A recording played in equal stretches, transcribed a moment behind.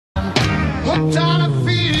hooked on a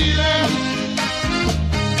feeling.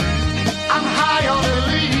 I'm high on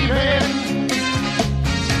believing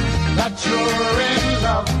that you're in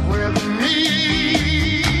love with me.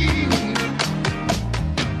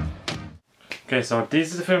 Okay, so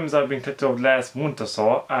these are the films I've been clicked over the last month or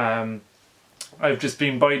so. I've just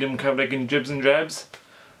been buying them kind of like in dribs and drabs.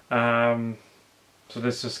 So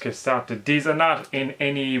let's just get started. These are not in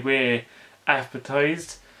any way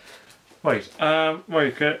advertised. Right,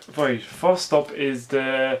 right. First up is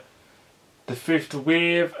the Fifth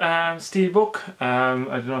Wave steelbook. I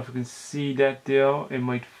don't know if you can see that there. It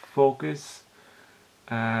might focus.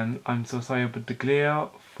 I'm so sorry about the glare.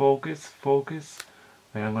 Focus.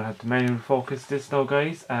 Right, I'm gonna have to manually focus this now,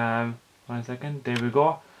 guys. 1 second. There we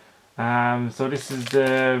go. So this is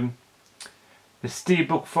the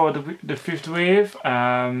steelbook for the Fifth Wave.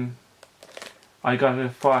 I got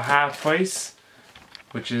it for half price,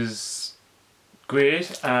 which is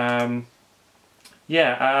great. I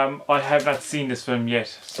have not seen this film yet,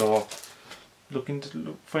 so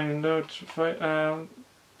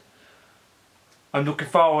I'm looking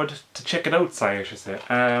forward to check it out. Sorry, I should say.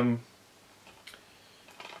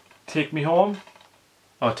 Take Me Home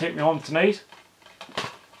Tonight.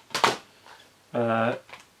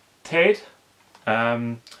 Ted.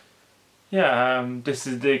 This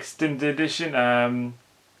is the extended edition.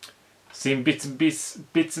 Seen bits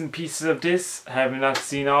and pieces of this. Have not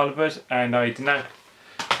seen all of it, and I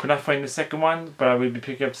could not find the second one, but I will be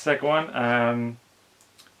picking up the second one.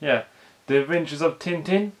 The Adventures of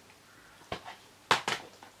Tintin.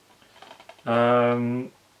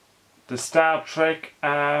 The Star Trek,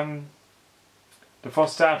 the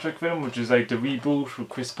first Star Trek film, which is like the reboot with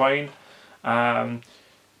Chris Pine.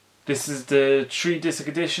 This is the 3-disc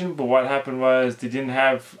edition, but what happened was they didn't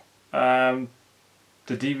have the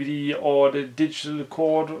DVD or the digital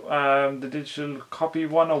the digital copy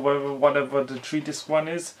one, or whatever the 3-disc one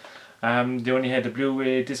is. They only had the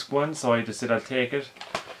Blu-ray disc one, so I just said I'll take it.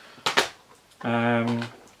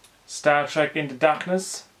 Star Trek Into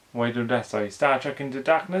Darkness. Why do that? Sorry, Star Trek Into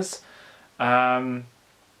Darkness. And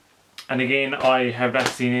again, I have not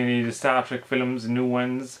seen any of the Star Trek films, the new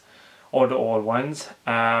ones or the old ones.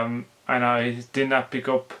 And I did not pick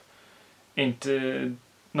up into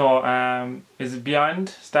is it Beyond?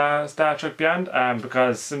 Star Trek Beyond?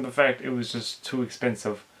 Because simple fact, it was just too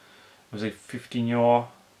expensive. It was like €15.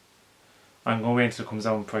 I'm gonna wait until it comes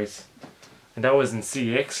down in price. And that was in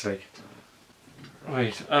CX, like.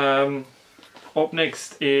 Right, up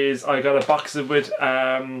next is I got a box of with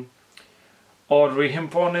Audrey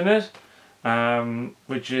Hepburn in it,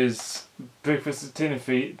 which is Breakfast at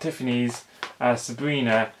Tiffany's,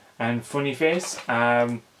 Sabrina and Funny Face.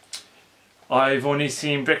 I've only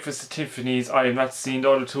seen Breakfast at Tiffany's. I have not seen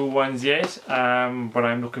the other two ones yet, but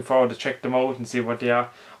I'm looking forward to check them out and see what they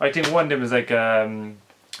are. I think one of them is like a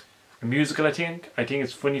musical, I think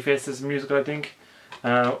it's Funny Face is a musical, I think.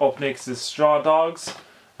 Up next is Straw Dogs.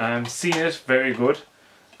 Seen it, very good.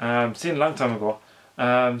 Seen it a long time ago.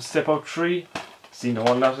 Step Up 3, seen a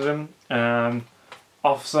whole lot of them.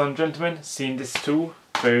 Officer and Gentleman, seen this too,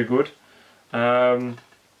 very good. The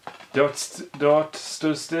Earth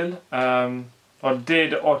Stood Still, or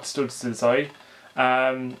The Earth Stood Still, sorry.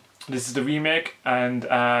 This is the remake, and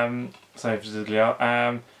sorry for the glare.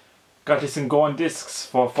 Got this in Going Discs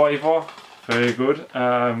for £5, very good.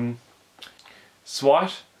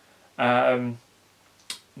 SWAT,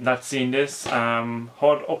 not seen this,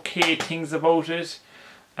 heard okay things about it,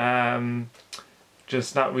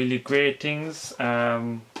 just not really great things.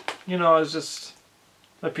 You know, it's just,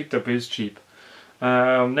 I picked up, it was cheap.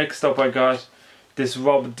 Next up I got this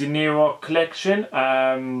Robert De Niro collection,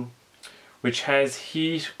 which has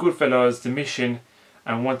Heat, Goodfellas, The Mission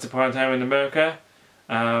and Once Upon a Time in America.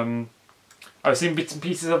 I've seen bits and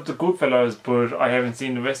pieces of the Goodfellas, but I haven't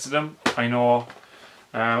seen the rest of them. I know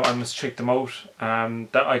I must check them out.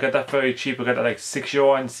 I got that very cheap. I got that like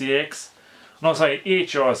 €6 in CX. No, sorry,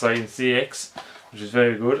 €8 sorry in CX, which is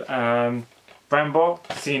very good. Rambo,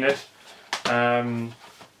 seen it.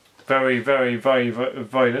 Very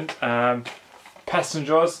violent.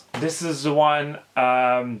 Passengers, this is the one.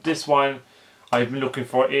 This one I've been looking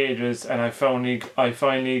for ages, and I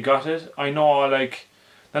finally got it. I know, like,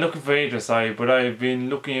 not looking for ages, sorry, but I've been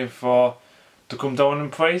looking for to come down in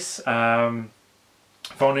price.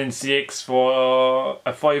 Found in CX for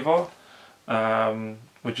a £5,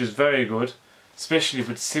 which is very good, especially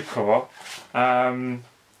with the slipcover.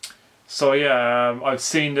 So yeah, I've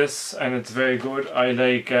seen this and it's very good. I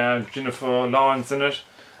like Jennifer Lawrence in it,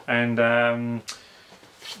 and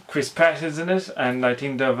Chris Pratt is in it, and I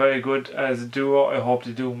think they're very good as a duo. I hope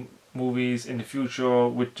they do movies in the future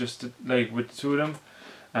with just with the two of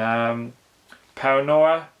them.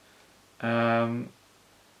 Paranora,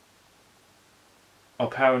 or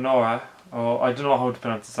Paranora, or I don't know how to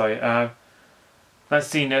pronounce it, sorry. Not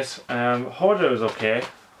seen it. Hoarder was okay.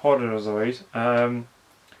 Hoarder was alright.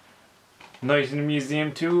 Night in the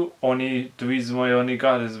Museum too. Only the reason why I only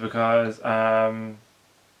got it is because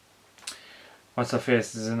what's her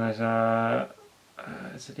face is in it?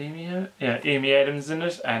 Is it Amy? Yeah, Amy Adams in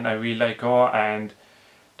it, and I really like her, and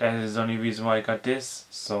that is the only reason why I got this.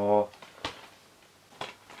 So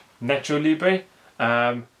Nacho Libre.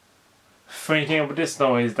 Funny thing about this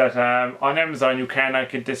now is that on Amazon you cannot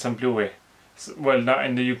get this on Blu-ray. Well, not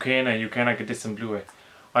in the UK now, you cannot get this on Blu-ray.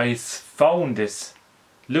 I found this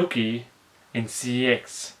lucky in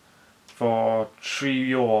CX for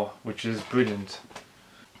 €3, which is brilliant.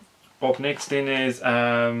 Up next then is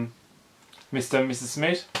Mr. and Mrs.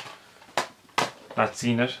 Smith. Not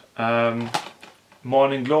seen it.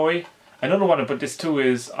 Morning Glory. Another one about this too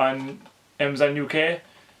is on Amazon UK.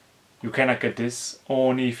 You cannot get this,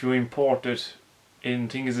 only if you import it in, I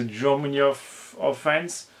think it's a Germany of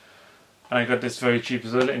France. And I got this very cheap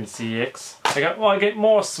as well in CX. I get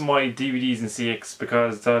most of my DVDs in CX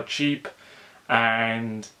because they're cheap,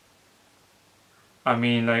 and I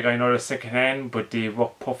mean, like, I know they're second hand, but they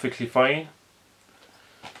work perfectly fine.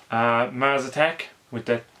 Mars Attack with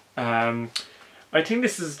that. I think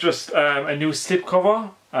this is just a new slipcover,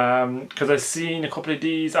 because I've seen a couple of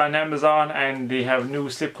these on Amazon and they have new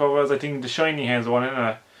slipcovers. I think The Shining has one in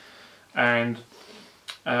it, and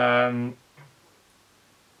I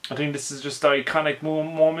think this is just the iconic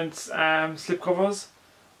moments slipcovers.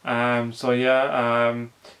 So yeah,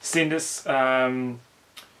 seen this. I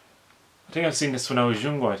think I've seen this when I was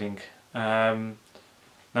younger. I think. Now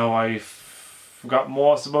I forgot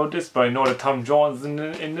most about this, but I know that Tom Jones in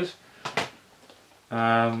it.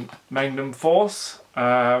 Magnum Force.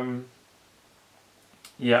 Yeah,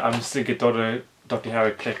 I'm still get other Dr.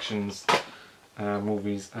 Harry collections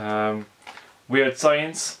movies. Weird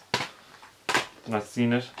Science. Not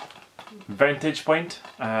seen it. Vantage Point.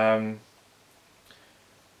 I've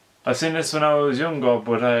seen this when I was younger,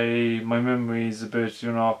 but my memory is a bit,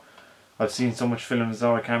 you know, I've seen so much films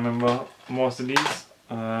now I can't remember most of these.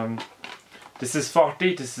 This is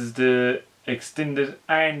 40. This is the extended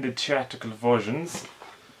and the theatrical versions.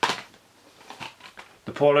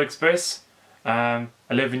 The Polar Express,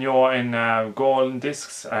 11€ in golden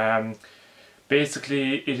discs.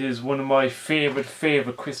 Basically, it is one of my favorite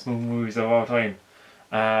Christmas movies of all time,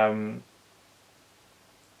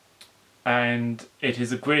 and it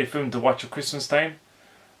is a great film to watch at Christmas time.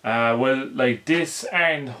 Well, like this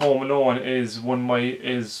and Home Alone is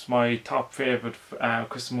my top favorite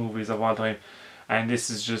Christmas movies of all time. And this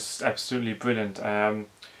is just absolutely brilliant, and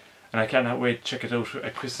I cannot wait to check it out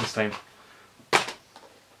at Christmas time.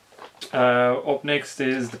 Up next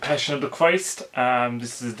is The Passion of the Christ.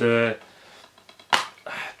 This is the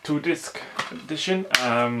 2-disc edition.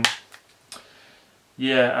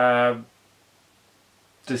 Yeah,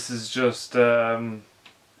 this is just I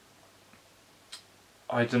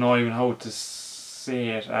don't know even how to say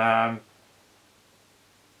it.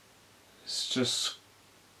 It's just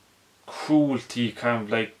cruelty, kind of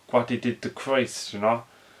like what they did to Christ, you know.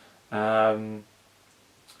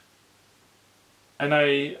 And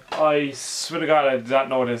I swear to God I did not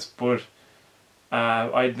know this, but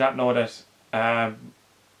I did not know that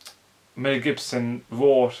Mel Gibson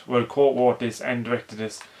co-wrote this and directed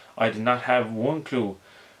this. I did not have one clue,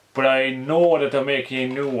 but I know that they're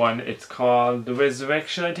making a new one. It's called The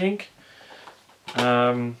Resurrection, I think.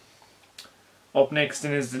 Up next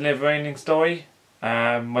then is The Never Ending Story.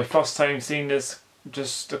 My first time seeing this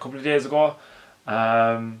just a couple of days ago.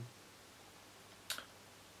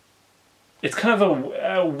 It's kind of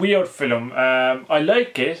a weird film. I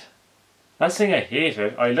like it. Not saying I hate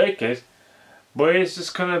it. I like it, but it's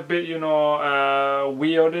just kind of a bit, you know,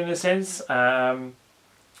 weird in a sense.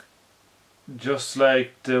 Just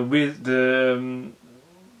like is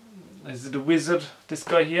it the wizard? This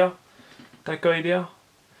guy here, that guy there.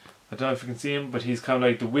 I don't know if you can see him, but he's kind of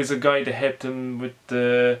like the wizard guy that helped him with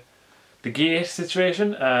the gate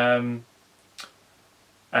situation. And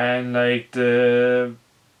like the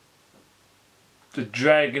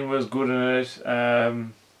dragon was good in it.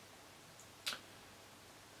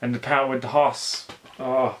 And the part with the horse.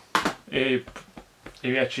 Oh, it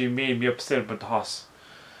actually made me upset about the horse.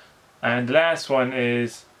 And the last one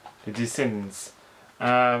is The Descendants.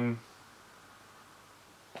 And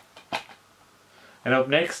up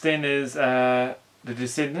next then is The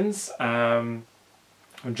Descendants, with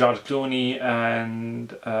George Clooney,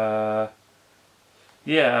 and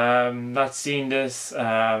yeah, not seen this,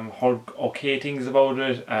 heard okay things about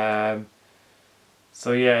it.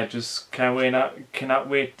 So yeah, just cannot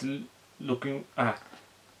wait to looking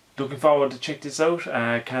forward to check this out.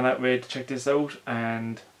 Cannot wait to check this out.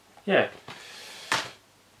 And yeah.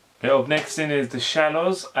 Up next then is The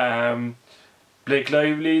Shallows. Blake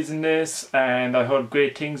Lively's in this, and I heard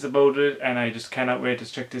great things about it, and I just cannot wait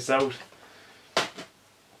to check this out.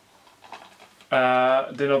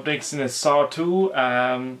 Then up next is Saw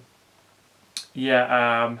 2.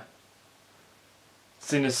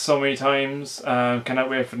 Seen this so many times. Cannot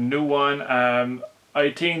wait for the new one. I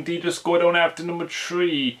think they just go down after number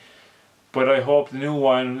 3, but I hope the new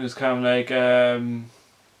one is kind of like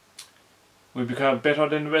will be kind of better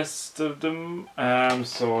than the rest of them.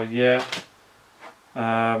 So yeah.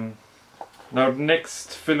 Now the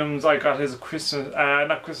next films I got is a Christmas,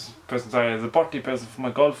 not Christmas present, sorry, as a birthday present for my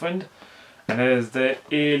girlfriend, and it is the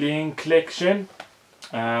Alien Collection.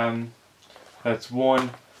 That's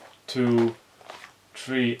 1, 2,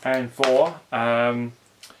 3 and 4.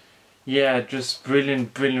 Yeah, just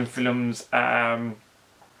brilliant films. Like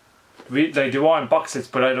they were in box sets,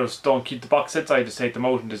 but I just don't keep the box sets. I just take them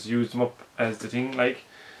out and just use them up as the thing, like.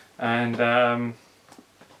 And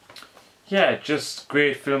yeah, just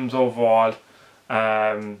great films overall.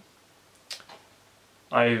 I've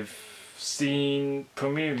seen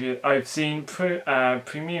Prometheus,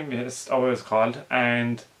 or it's called,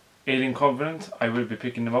 and Alien Covenant. I will be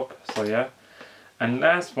picking them up. So yeah. And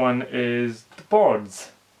last one is The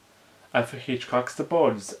Birds. Alfred Hitchcock's The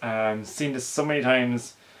Birds. Seen this so many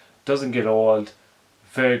times. Doesn't get old.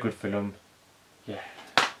 Very good film. Yeah.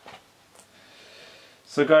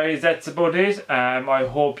 So guys, that's about it. I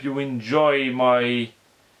hope you enjoy my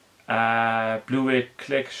Blu-ray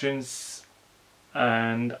collections,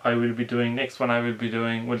 and I will be doing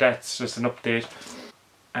well, that's just an update,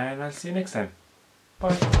 and I'll see you next time.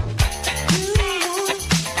 Bye.